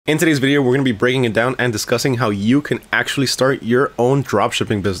In today's video, we're going to be breaking it down and discussing how you can actually start your own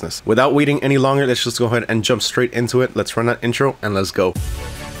dropshipping business. Without waiting any longer, let's just go ahead and jump straight into it. Let's run that intro and let's go.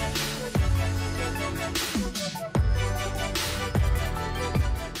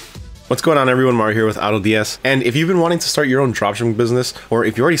 What's going on, everyone? Mario here with AutoDS. And if you've been wanting to start your own dropshipping business, or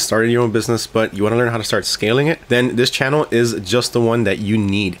if you already started your own business but you want to learn how to start scaling it, then this channel is just the one that you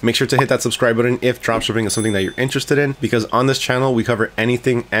need. Make sure to hit that subscribe button if dropshipping is something that you're interested in, because on this channel we cover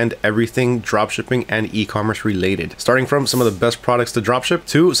anything and everything dropshipping and e-commerce related, starting from some of the best products to dropship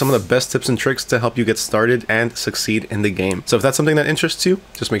to some of the best tips and tricks to help you get started and succeed in the game. So if that's something that interests you,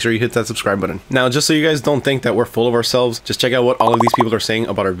 just make sure you hit that subscribe button. Now, just so you guys don't think that we're full of ourselves, just check out what all of these people are saying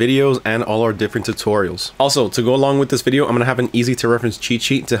about our videos and all our different tutorials. Also, to go along with this video, I'm going to have an easy to reference cheat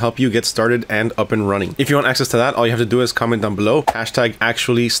sheet to help you get started and up and running. If you want access to that, all you have to do is comment down below, hashtag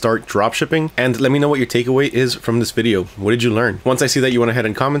actually start dropshipping, and let me know what your takeaway is from this video. What did you learn? Once I see that you went ahead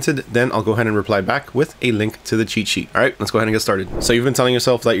and commented, then I'll go ahead and reply back with a link to the cheat sheet. All right, let's go ahead and get started. So you've been telling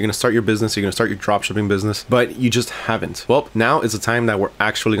yourself that you're going to start your business, you're going to start your dropshipping business, but you just haven't. Well, now is the time that we're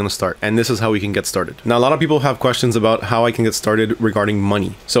actually going to start, and this is how we can get started. Now, a lot of people have questions about how I can get started regarding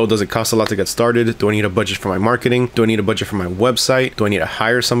money. So does it cost a lot to get started? Do I need a budget for my marketing? Do I need a budget for my website? Do I need to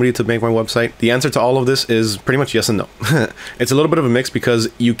hire somebody to make my website? The answer to all of this is pretty much yes and no. It's a little bit of a mix because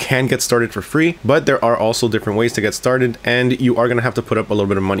you can get started for free, but there are also different ways to get started, and you are going to have to put up a little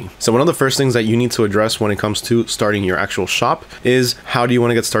bit of money. So one of the first things that you need to address when it comes to starting your actual shop is, how do you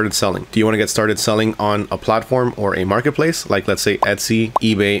want to get started selling? Do you want to get started selling on a platform or a marketplace, like let's say Etsy,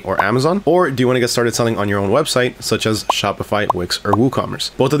 eBay, or Amazon? Or do you want to get started selling on your own website, such as Shopify, Wix, or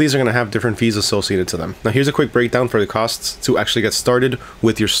WooCommerce? Both of these are going to have different fees associated to them. Now, here's a quick breakdown for the costs to actually get started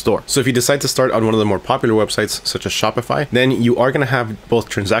with your store. So if you decide to start on one of the more popular websites, such as Shopify, then you are going to have both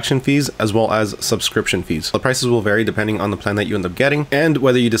transaction fees as well as subscription fees. The prices will vary depending on the plan that you end up getting and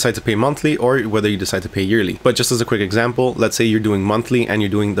whether you decide to pay monthly or whether you decide to pay yearly. But just as a quick example, let's say you're doing monthly and you're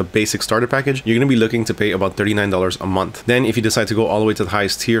doing the basic starter package, you're going to be looking to pay about $39 a month. Then if you decide to go all the way to the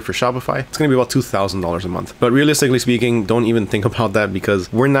highest tier for Shopify, it's going to be about $2,000 a month. But realistically speaking, don't even think about that,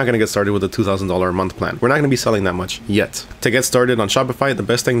 because we're not going to get started with a $2,000 a month plan. We're not going to be selling that much yet. To get started on Shopify, the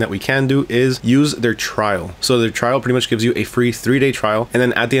best thing that we can do is use their trial. So their trial pretty much gives you a free 3-day trial, and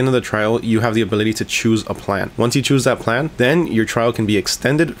then at the end of the trial, you have the ability to choose a plan. Once you choose that plan, then your trial can be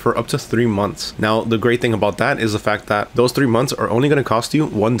extended for up to 3 months. Now, the great thing about that is the fact that those 3 months are only going to cost you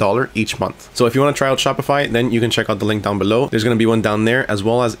 $1 each month. So if you want to try out Shopify, then you can check out the link down below. There's going to be one down there, as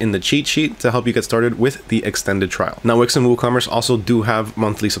well as in the cheat sheet, to help you get started with the extended trial. Now, Wix and WooCommerce also do have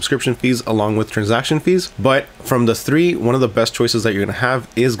monthly subscription fees along with transaction fees, but from the three, one of the best choices that you're going to have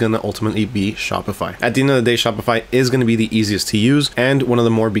is going to ultimately be Shopify. At the end of the day, Shopify is going to be the easiest to use and one of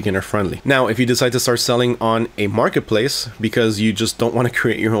the more beginner friendly. Now, if you decide to start selling on a marketplace because you just don't want to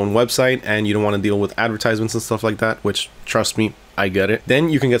create your own website and you don't want to deal with advertisements and stuff like that, which, trust me, I get it, then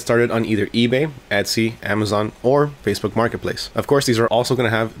you can get started on either eBay, Etsy, Amazon, or Facebook Marketplace. Of course, these are also going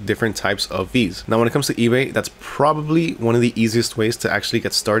to have different types of fees. Now, when it comes to eBay, that's probably one of the easiest ways to actually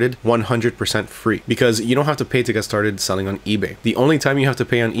get started 100% free, because you don't have to pay to get started selling on eBay. The only time you have to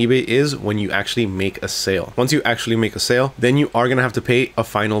pay on eBay is when you actually make a sale. Once you actually make a sale, then you are going to have to pay a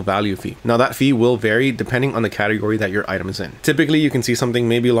final value fee. Now, that fee will vary depending on the category that your item is in. Typically, you can see something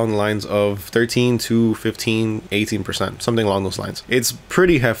maybe along the lines of 13 to 15, 18%, something along those lines. It's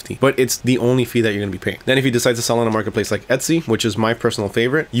pretty hefty, but it's the only fee that you're going to be paying. Then if you decide to sell on a marketplace like Etsy, which is my personal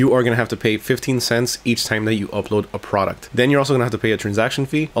favorite, you are going to have to pay 15 cents each time that you upload a product. Then you're also going to have to pay a transaction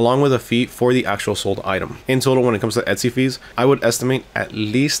fee along with a fee for the actual sold item. In total, when it comes to Etsy fees, I would estimate at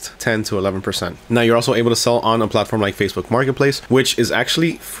least 10 to 11%. Now, you're also able to sell on a platform like Facebook Marketplace, which is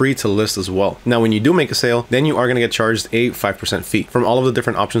actually free to list as well. Now, when you do make a sale, then you are going to get charged a 5% fee. From all of the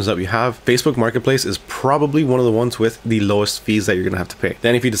different options that we have, Facebook Marketplace is probably one of the ones with the lowest fees that you're going to have to pay.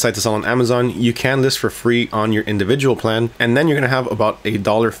 Then if you decide to sell on Amazon, you can list for free on your individual plan, and then you're going to have about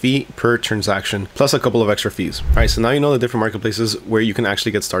 $1 fee per transaction, plus a couple of extra fees. All right, so now you know the different marketplaces where you can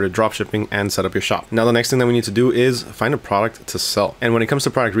actually get started dropshipping and set up your shop. Now, the next thing that we need to do is find a product to sell. And when it comes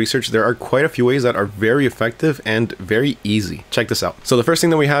to product research, there are quite a few ways that are very effective and very easy. Check this out. So the first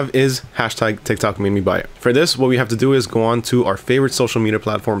thing that we have is hashtag TikTok made me buy it. For this, what we have to do is go on to our favorite social media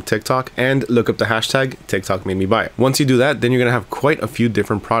platform, TikTok, and look up the hashtag TikTok made me buy it. Once you do that, then you're you're gonna have quite a few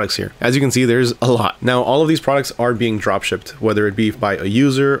different products here. As you can see, there's a lot. Now, all of these products are being drop shipped, whether it be by a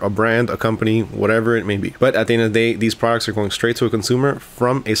user, a brand, a company, whatever it may be. But at the end of the day, these products are going straight to a consumer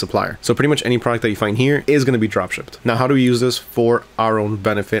from a supplier. So pretty much any product that you find here is going to be drop shipped. Now, how do we use this for our own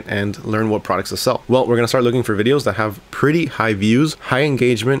benefit and learn what products to sell? Well, we're going to start looking for videos that have pretty high views, high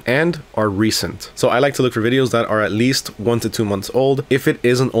engagement, and are recent. So I like to look for videos that are at least 1 to 2 months old. If it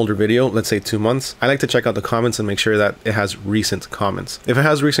is an older video, let's say 2 months, I like to check out the comments and make sure that it has recent comments. If it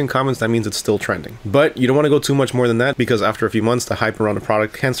has recent comments, that means it's still trending. But you don't want to go too much more than that, because after a few months, the hype around the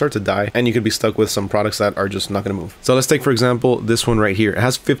product can start to die and you could be stuck with some products that are just not going to move. So let's take, for example, this one right here. It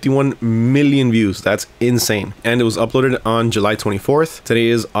has 51 million views. That's insane. And it was uploaded on July 24th. Today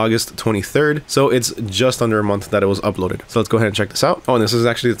is August 23rd. So it's just under a month that it was uploaded. So let's go ahead and check this out. Oh, and this is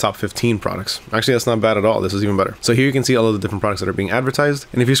actually the top 15 products. Actually, that's not bad at all. This is even better. So here you can see all of the different products that are being advertised.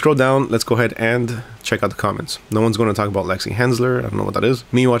 And if you scroll down, let's go ahead and check out the comments. No one's going to talk about Lexi Hensler. I don't know what that is.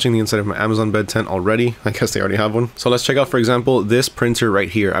 Me watching the inside of my Amazon bed tent already. I guess they already have one. So let's check out, for example, this printer right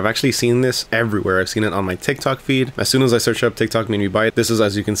here. I've actually seen this everywhere. I've seen it on my TikTok feed. As soon as I search up TikTok made me buy it, this is,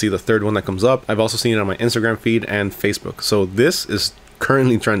 as you can see, the third one that comes up. I've also seen it on my Instagram feed and Facebook. So this is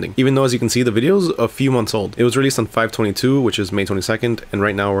currently trending, even though, as you can see, the video is a few months old. It was released on 5/22, which is May 22nd, and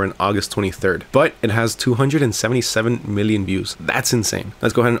right now we're in August 23rd, but it has 277 million views. That's insane.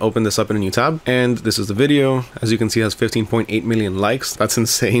 Let's go ahead and open this up in a new tab, and this is the video. As you can see, it has 15.8 million likes. That's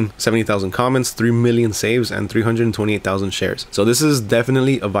insane. 70,000 comments, 3 million saves, and 328,000 shares. So this is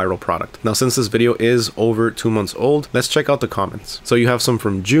definitely a viral product. Now, since this video is over 2 months old, let's check out the comments. So you have some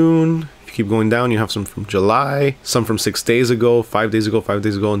from June. Keep going down, you have some from July, some from 6 days ago, 5 days ago, 5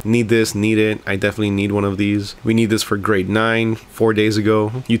 days ago. Need this, need it. I definitely need one of these. We need this for grade 9, 4 days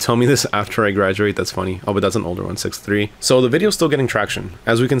ago. You tell me this after I graduate. That's funny. Oh, but that's an older one, 6.3. So the video is still getting traction.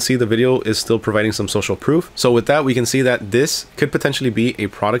 As we can see, the video is still providing some social proof. So with that, we can see that this could potentially be a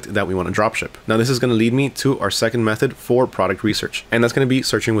product that we want to dropship. Now, this is going to lead me to our second method for product research, and that's going to be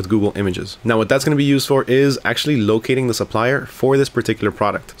searching with Google Images. Now, what that's going to be used for is actually locating the supplier for this particular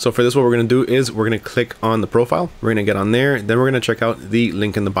product. So for this, what we're going to do is we're going to click on the profile. We're going to get on there. Then we're going to check out the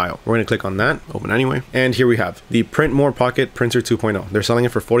link in the bio. We're going to click on that, open anyway. And here we have the Print More Pocket Printer 2.0. They're selling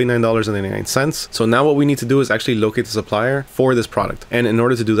it for $49.99. So now what we need to do is actually locate the supplier for this product. And in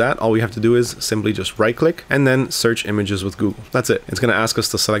order to do that, all we have to do is simply just right click and then search images with Google. That's it. It's going to ask us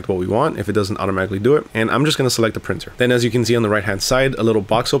to select what we want if it doesn't automatically do it. And I'm just going to select the printer. Then, as you can see on the right hand side, a little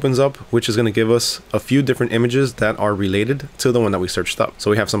box opens up, which is going to give us a few different images that are related to the one that we searched up.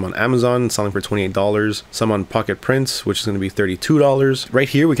 So we have some on Amazon selling for $28, some on Pocket Prints, which is going to be $32. Right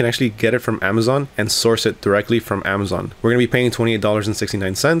here, we can actually get it from Amazon and source it directly from Amazon. We're going to be paying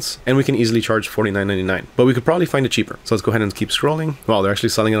 $28.69, and we can easily charge $49.99, but we could probably find it cheaper. So let's go ahead and keep scrolling. Wow, they're actually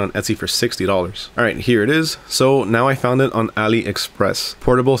selling it on Etsy for $60. All right, here it is. So now I found it on AliExpress.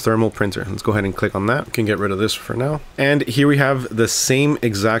 Portable thermal printer. Let's go ahead and click on that. We can get rid of this for now. And here we have the same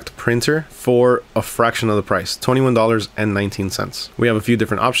exact printer for a fraction of the price, $21.19. We have a few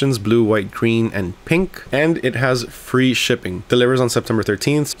different options: blue, white, green, and pink, and it has free shipping. Delivers on September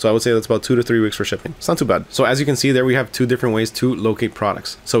 13th, so I would say that's about 2 to 3 weeks for shipping. It's not too bad. So as you can see there, we have two different ways to locate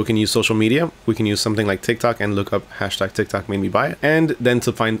products. So we can use social media. We can use something like TikTok and look up hashtag TikTok made me buy it. And then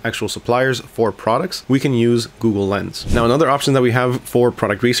to find actual suppliers for products, we can use Google Lens. Now, another option that we have for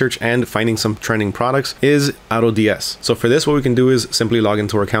product research and finding some trending products is AutoDS. So for this, what we can do is simply log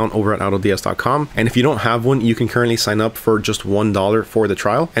into our account over at autods.com. And if you don't have one, you can currently sign up for just $1 for the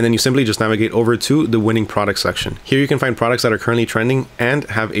trial. And then you simply just navigate over to the winning product section. Here you can find products that are currently trending and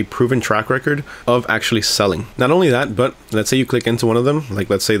have a proven track record of actually selling. Not only that, but let's say you click into one of them, like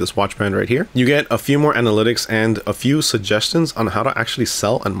let's say this watch band right here, you get a few more analytics and a few suggestions on how to actually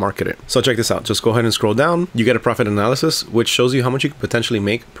sell and market it. So check this out. Just go ahead and scroll down. You get a profit analysis, which shows you how much you could potentially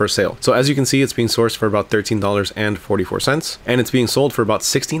make per sale. So as you can see, it's being sourced for about $13.44, and it's being sold for about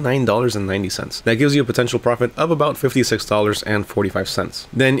 $69.90. That gives you a potential profit of about $56.45.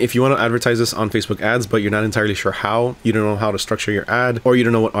 Then if you want to advertise this on Facebook ads, but you're not entirely sure how, you don't know how to structure your ad, or you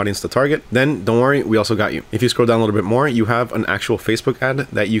don't know what audience to target, then don't worry, we also got you. If you scroll down a little bit more, you have an actual Facebook ad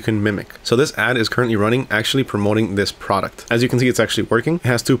that you can mimic. So this ad is currently running, actually promoting this product. As you can see, it's actually working. It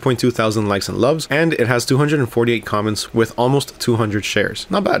has 2.2 thousand likes and loves, and it has 248 comments with almost 200 shares.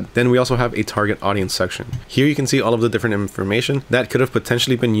 Not bad. Then we also have a target audience section. Here you can see all of the different information that could have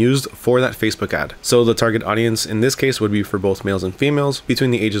potentially been used for that Facebook ad. So the target audience in this case would be for both males and females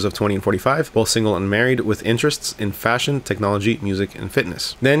between the ages of of 20 and 45, both single and married, with interests in fashion, technology, music, and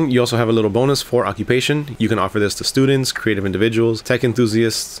fitness. Then you also have a little bonus for occupation. You can offer this to students, creative individuals, tech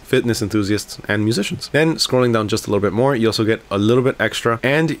enthusiasts, fitness enthusiasts, and musicians. Then scrolling down just a little bit more, you also get a little bit extra,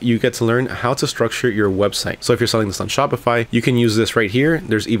 and you get to learn how to structure your website. So if you're selling this on Shopify, you can use this right here.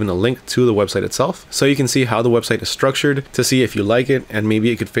 There's even a link to the website itself, so you can see how the website is structured to see if you like it and maybe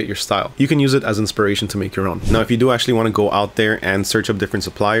it could fit your style. You can use it as inspiration to make your own. Now, if you do actually want to go out there and search up different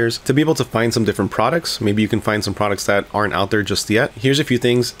suppliers to be able to find some different products, maybe you can find some products that aren't out there just yet. Here's a few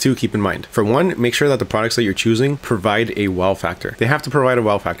things to keep in mind. For one, make sure that the products that you're choosing provide a wow factor. They have to provide a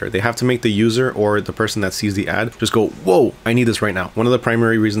wow factor. They have to make the user or the person that sees the ad just go, whoa, I need this right now. One of the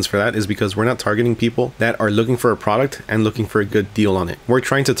primary reasons for that is because we're not targeting people that are looking for a product and looking for a good deal on it. We're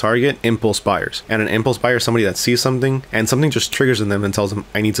trying to target impulse buyers, and an impulse buyer is somebody that sees something and something just triggers in them and tells them,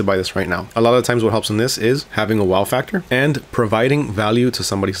 I need to buy this right now. A lot of the times what helps in this is having a wow factor and providing value to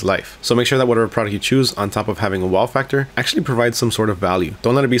somebody's life. So make sure that whatever product you choose, on top of having a wow factor, actually provides some sort of value.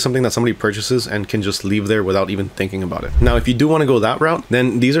 Don't let it be something that somebody purchases and can just leave there without even thinking about it. Now, if you do want to go that route,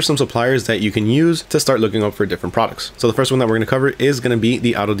 then these are some suppliers that you can use to start looking up for different products. So the first one that we're going to cover is going to be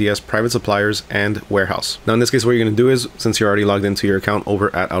the AutoDS private suppliers and warehouse. Now in this case, what you're going to do is, since you're already logged into your account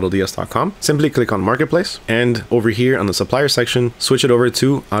over at autods.com, simply click on marketplace, and over here on the supplier section, switch it over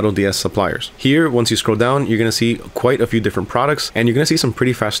to AutoDS suppliers. Here, once you scroll down, you're going to see quite a few different products, and you're going to see some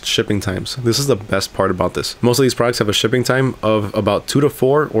pretty fast shipping times. This is the best part about this. Most of these products have a shipping time of about 2 to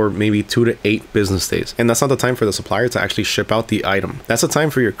 4 or maybe 2 to 8 business days. And that's not the time for the supplier to actually ship out the item. That's the time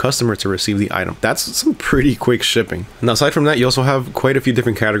for your customer to receive the item. That's some pretty quick shipping. Now, aside from that, you also have quite a few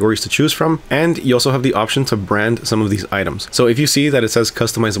different categories to choose from, and you also have the option to brand some of these items. So if you see that it says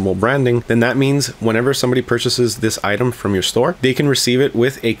customizable branding, then that means whenever somebody purchases this item from your store, they can receive it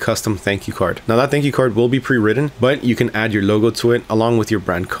with a custom thank you card. Now that thank you card will be pre-written, but you can add your logo to it along with your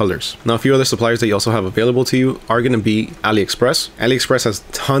brand colors. Now, a few other suppliers that you also have available to you are going to be AliExpress. AliExpress has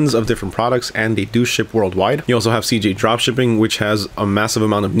tons of different products and they do ship worldwide. You also have CJ Dropshipping, which has a massive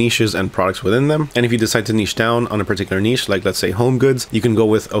amount of niches and products within them. And if you decide to niche down on a particular niche, like let's say home goods, you can go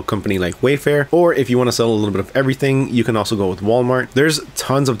with a company like Wayfair, or if you want to sell a little bit of everything, you can also go with Walmart. There's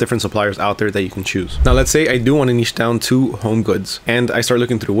tons of different suppliers out there that you can choose. Now, let's say I do want to niche down to home goods, and I start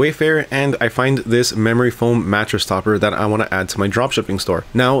looking through Wayfair, and I find this memory foam mattress topper that I want to add to my dropshipping store.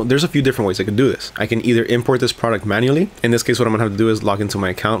 Now, there's a few different ways I can do this. I can either import this product manually. In this case, what I'm gonna have to do is log into my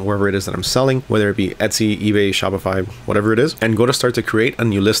account wherever it is that I'm selling, whether it be Etsy, eBay, Shopify, whatever it is, and go to start to create a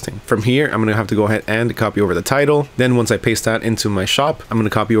new listing. From here, I'm gonna have to go ahead and copy over the title. Then once I paste that into my shop, I'm gonna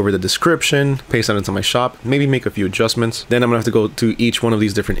copy over the description, paste that into my shop, maybe make a few adjustments. Then I'm gonna have to go to each one of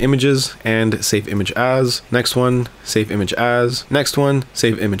these different images and save image as. Next one, save image as. Next one,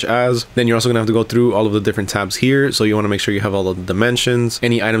 save image as. Then you're also gonna have to go through all of the different tabs here. So you wanna make sure you have all of the dimensions,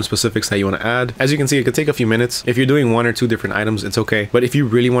 any item specifics that you wanna add. As you can see, it could take a few minutes. If you're doing 1 or 2 different items, it's okay. But if you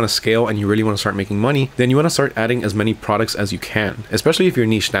really wanna scale and you really wanna start making money, then you wanna start adding as many products as you can, especially if you're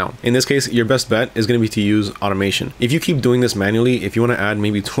niche down. In this case, your best bet is gonna be to use automation. If you keep doing this manually, if you wanna add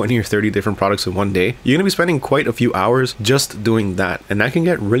maybe 20 or 30 different products in one day, you're gonna be spending quite a few hours just doing that. And that can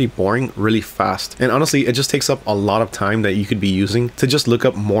get really boring really fast. And honestly, it just takes up a lot of time that you could be using to just look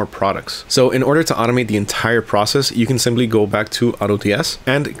up more products. So in order to automate the entire process, you can simply go back to AutoDS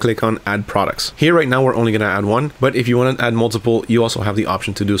and click on add products. Here right now, we're only gonna add one, but if you wanna add multiple, you also have the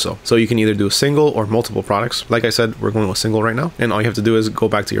option to do so. So you can either do single or multiple products. Like I said, we're going with single right now. And all you have to do is go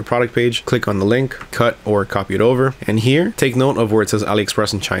back to your product page, click on the link, cut or copy it over. And here, take note of where it says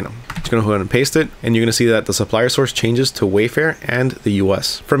AliExpress in China. Just gonna go ahead and paste it. And you're gonna see that the supplier source changes to Wayfair and the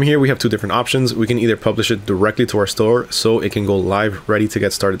US. From here, we have 2 different options. We can either publish it directly to our store so it can go live ready to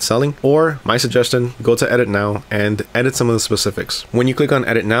get started selling, or my suggestion, go to edit now and edit some of the specifics. When you click on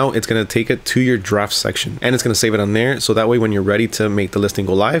edit now, it's gonna take it to your draft section and it's gonna save it on there. So that way, when you're ready to make the listing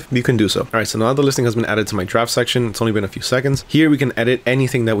go live, you can do so. All right, so now the listing has been added to my draft section. It's only been a few seconds. Here we can edit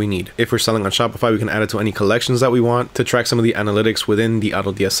anything that we need. If we're selling on Shopify, we can add it to any collections that we want. To track some of the analytics within the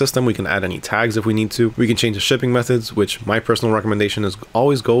AutoDS system, we can add any tags if we need to. We can change the shipping methods, which my personal recommendation is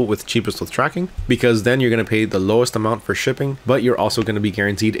always go with cheapest with tracking, because then you're going to pay the lowest amount for shipping, but you're also going to be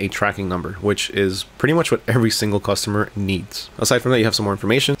guaranteed a tracking number, which is pretty much what every single customer needs. Aside from that, you have some more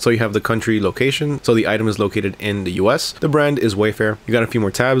information. So you have the country location. So the item is located in the US. The brand is Wayfair. You got a few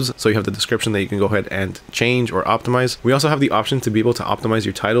more tabs. So you have the description that you can go ahead and change or optimize. We also have the option to be able to optimize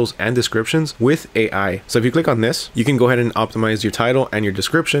your titles and descriptions with AI. So if you click on this, you can go ahead and optimize your title and your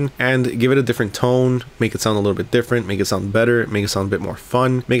description and give it a different tone, make it sound a little bit different, make it sound better, make it sound a bit more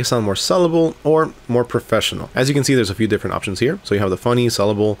fun, make it sound more sellable or more professional. As you can see, there's a few different options here. So you have the funny,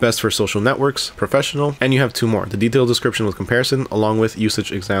 sellable, best for social networks, professional, and you have 2 more. The detailed description with comparison along with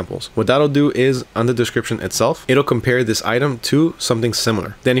usage examples. What that'll do is on the description itself, it'll compare this item to something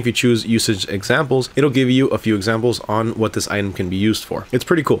similar. Then if you choose usage examples, it'll give you a few examples on what this item can be used for. It's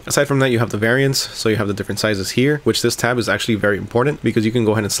pretty cool. Aside from that, you have the variants. So you have the different sizes here, which this tab is actually very important because you can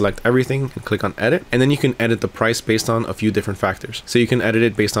go ahead and select everything and click on edit. And then you can edit the price based on a few different factors. So you can edit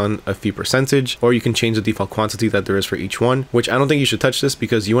it based on a fee percentage, or you can change the default quantity that there is for each one, which I don't think you should touch this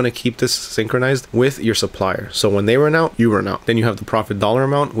because you want to keep this synchronized with your supplier. So when they run out, you run out. Then you have the profit dollar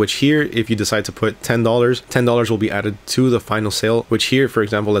amount, which here, if you decide to put $10, $10 will be added to the final sale, which here, for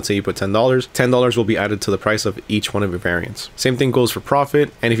example, let's say you put $10, $10 will be added to the price of each one of your variants. Same thing goes for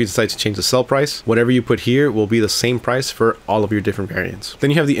profit. And if you decide to change the sell price, whatever you put here will be the same price for all of your different variants. Then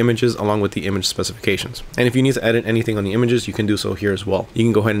you have the images along with the image specifications. And if you need to edit anything on the images, you can do so here as well. You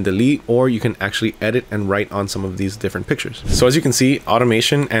can go ahead and delete, or you can actually edit and write on some of these different pictures. So as you can see,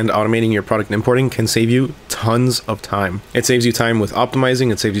 automation and automating your product importing can save you tons of time. It saves you time with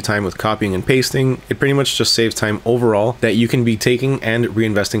optimizing, it saves you time with copying and pasting. It pretty much just saves time overall that you can be taking and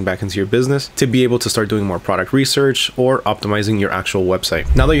reinvesting back into your business to be able to start doing more product research or optimizing your actual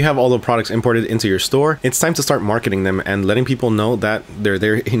website. Now that you have all the products imported into your store, it's time to start marketing them and letting people know that they're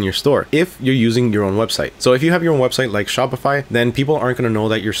there in your store if you're using your own website. So if you have your own website like Shopify, then people aren't going to know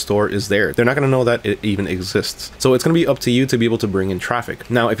that your store is there. They're not going to know that it even exists. So it's going to be up to you to be able to bring in traffic.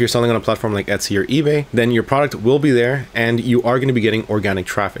 Now, if you're selling on a platform like Etsy or eBay, then your product will be there and you are going to be getting organic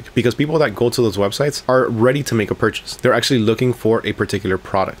traffic because people that go to those websites are ready to make a purchase. They're actually looking for a particular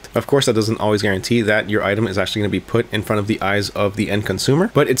product. Of course, that doesn't always guarantee that your item is actually going to be put in front of the eyes of the end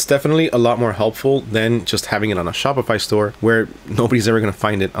consumer, but it's definitely a lot more helpful than just having it on a Shopify store where nobody's ever going to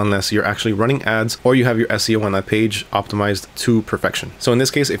find it unless you're actually running ads or you have your SEO on that page optimized to perfection. So in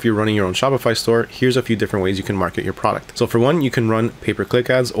this case, if you're running your own Shopify store, here's a few different ways you can market your product. So for one, you can run pay-per-click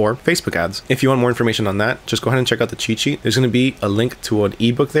ads or Facebook ads. If you want more information on that, just go ahead and check out the cheat sheet. There's going to be a link to an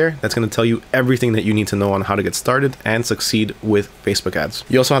ebook there that's going to tell you everything that you need to know on how to get started and succeed with Facebook ads.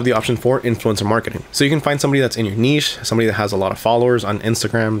 You also have the option for influencer marketing. So you can find somebody that's in your niche, somebody that has a lot of followers on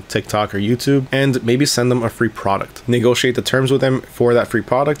Instagram, TikTok, or YouTube, and maybe send them a free product. Negotiate the terms with them for that free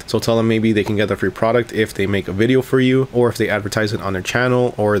product. So tell them maybe they can get the free product if they make a video for you or if they advertise it on their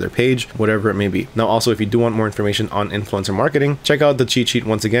channel or their page, whatever it may be. Now, also, if you do want more information on influencer marketing, check out the cheat sheet.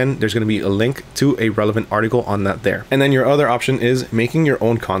 Once again, there's going to be a link to a relevant article on that there. And then your other option is making your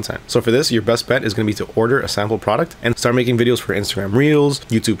own content. So for this, your best bet is going to be to order a sample product and start making videos for Instagram Reels,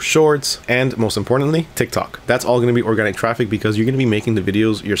 YouTube Shorts, and most importantly, TikTok. That's all going to be organic traffic because you're going to be making the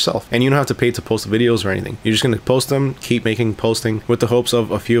videos yourself and you don't have to pay to post the videos or anything. You're just going to post them, keep posting with the hopes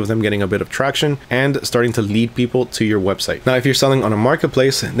of a few of them getting a bit of traction and starting to lead people to your website. Now, if you're selling on a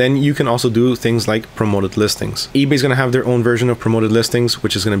marketplace, then you can also do things like promoted listings. eBay's going to have their own version of promoted listings,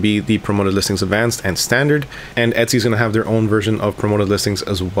 which is going to be the promoted listings advanced and standard, and Etsy's going to have their own version of promoted listings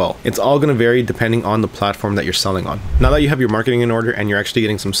as well. It's all going to vary depending on the platform that you're selling on. Now that you have your marketing in order and you're actually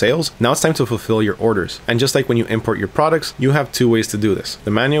getting some sales, now it's time to fulfill your orders. And just like when you import your products, you have two ways to do this: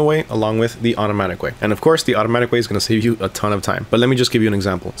 the manual way along with the automatic way. And of course, the automatic way is going to save you a ton of time. But let me just give you an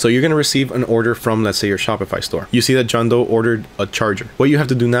example. So you're going to receive an order from, let's say, your Shopify store. You see that John Doe ordered a charger. What you have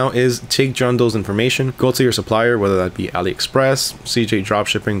to do now is take John Doe's information, go to your supplier, whether that be AliExpress, CJ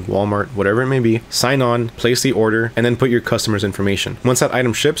Dropshipping, Walmart, whatever it may be, sign on, place the order, and then put your customer's information. Once that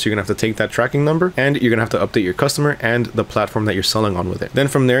item ships, you're going to have to take that tracking number and you're going to have to update your customer and the platform that you're selling on with it. Then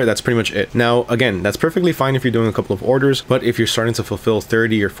from there, that's pretty much it. Now, again, that's perfectly fine if you're doing a couple of orders, but if you're starting to fulfill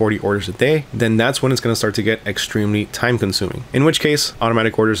 30 or 40 orders a day, then that's when it's going to start to get extremely time consuming, in which case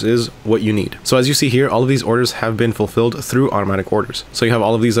automatic orders is what you need. So as you see here, all of these orders have been fulfilled through automatic orders. So you have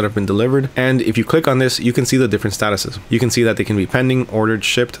all of these that have been delivered. And if you click on this, you can see the different statuses. You can see that they can be pending, ordered,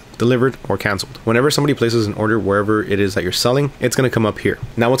 shipped, delivered, or canceled. Whenever somebody places an order, wherever it is that you're selling, it's going to come up here.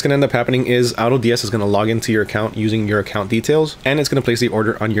 Now what's going to end up happening is AutoDS is going to log into your account using your account details, and it's going to place the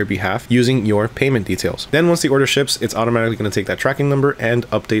order on your behalf using your payment details. Then once the order ships, it's automatically going to take that tracking number and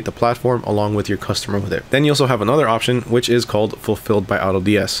update the platform along with your customer with it. Then you also have another option, which is called Fulfilled by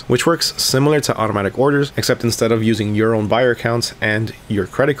AutoDS, which works similar to automatic orders, except instead of using your own buyer accounts and your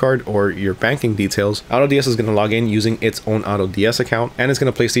credit card or your banking details, AutoDS is going to log in using its own AutoDS account, and it's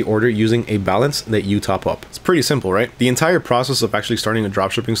going to place the order using a balance that you top up. It's pretty simple, right? The entire process of actually starting a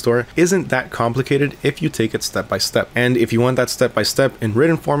dropshipping store isn't that complicated if you take it step by step. And if you want that step by step in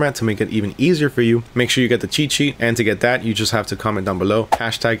written format to make it even easier for you, make sure you get the cheat sheet. And to get that, you just have to comment down below,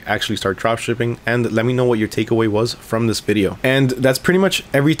 hashtag actually start dropshipping, and let me know what your takeaway was from this video. And that's pretty much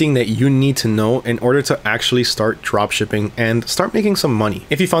everything that you need to know in order to actually start dropshipping and start making some money.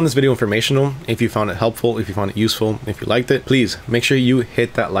 If you found this video informational, if you found it helpful, if you found it useful, if you liked it, please make sure you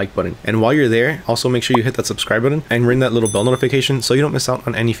hit that like button. And while you're there, also make sure you hit that subscribe button and and ring that little bell notification so you don't miss out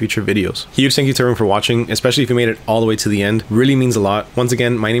on any future videos. Huge thank you to everyone for watching, especially if you made it all the way to the end. Really means a lot. Once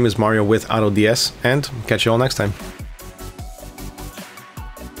again, my name is Mario with AutoDS, and catch you all next time.